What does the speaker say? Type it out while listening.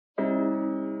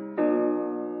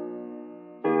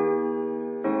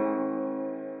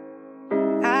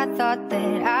thought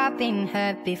that I've been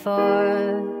hurt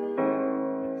before,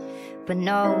 but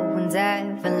no one's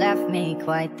ever left me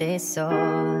quite this sore.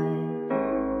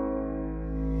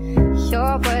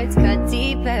 Your words cut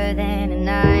deeper than a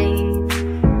knife.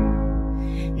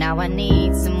 Now I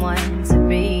need someone to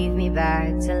breathe me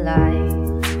back to life.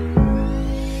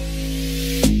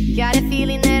 Got a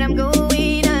feeling that I'm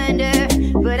going under,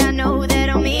 but I know that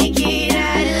I'll make it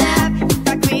out alive. If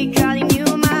I quit calling you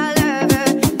my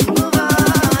lover, move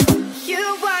on.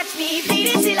 You watch me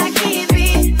bleed until I can't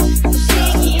breathe,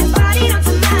 shaking body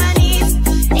onto my knees.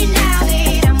 And now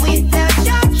that I'm without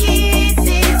your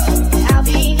kisses, I'll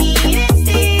be needing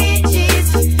stitches,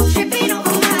 tripping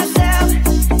over myself,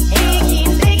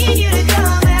 aching, begging you to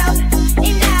come out.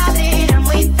 And now that I'm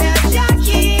without your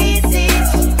kisses,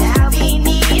 I'll be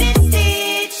needing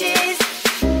stitches.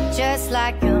 Just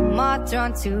like a moth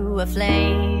drawn to a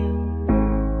flame,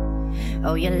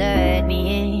 oh, you lured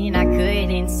me in, I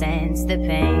couldn't sense the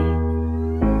pain.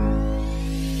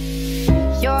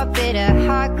 Your bitter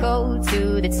heart cold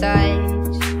to the touch.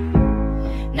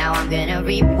 Now I'm gonna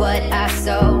reap what I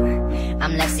sow.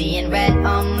 I'm left seeing red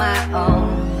on my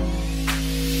own.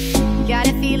 Got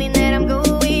a feeling that I'm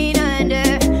going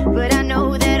under, but I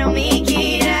know that I'll make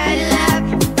it out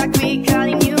alive. If I quit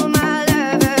calling you my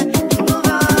lover, move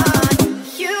on.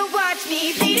 You watch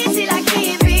me bleed until I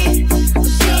can't breathe,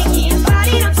 shaking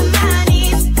body onto my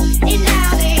knees. And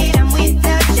now that I'm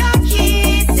without your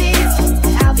kisses,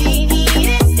 I'll be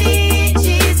needing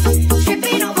stitches,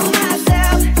 tripping over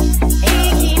myself,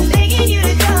 aching, begging you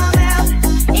to come out.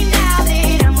 And now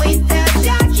that I'm without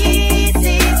your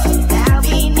kisses, I'll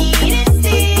be needing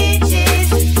stitches.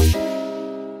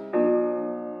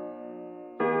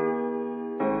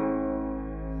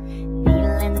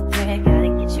 Needle in the thread, gotta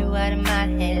get you out of my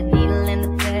head. Needle in the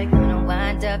thread, gonna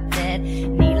wind up dead.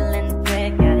 Needle in the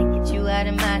thread, gotta get you out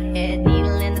of my head.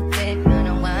 Needle in the thread,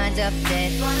 gonna wind up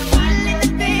dead. Needle in the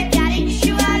thread, gotta get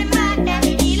you out of my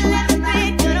head. Needle in the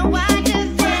thread, gonna wind up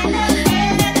dead.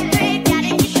 Needle in the thread, gotta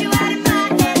get you out of my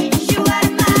head. Get you out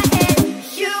of my head.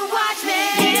 You watch me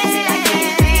bleed until I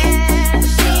can't breathe,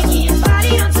 shaking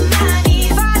body onto my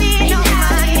knees. Body on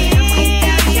my knees.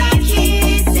 Without your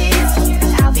kisses,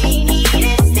 I'll be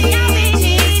needing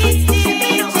stitches,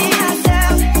 tripping over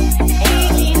myself,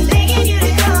 aching, begging you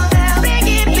to come out.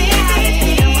 Begging, begging.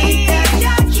 Without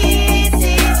your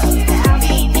kisses, I'll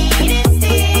be needing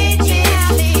stitches. Now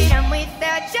that I'm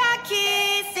without your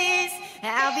kisses,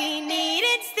 I'll be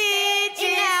needing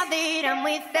stitches. Now that I'm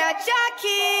without your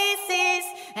kisses,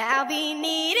 I'll be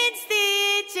needing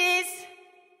stitches.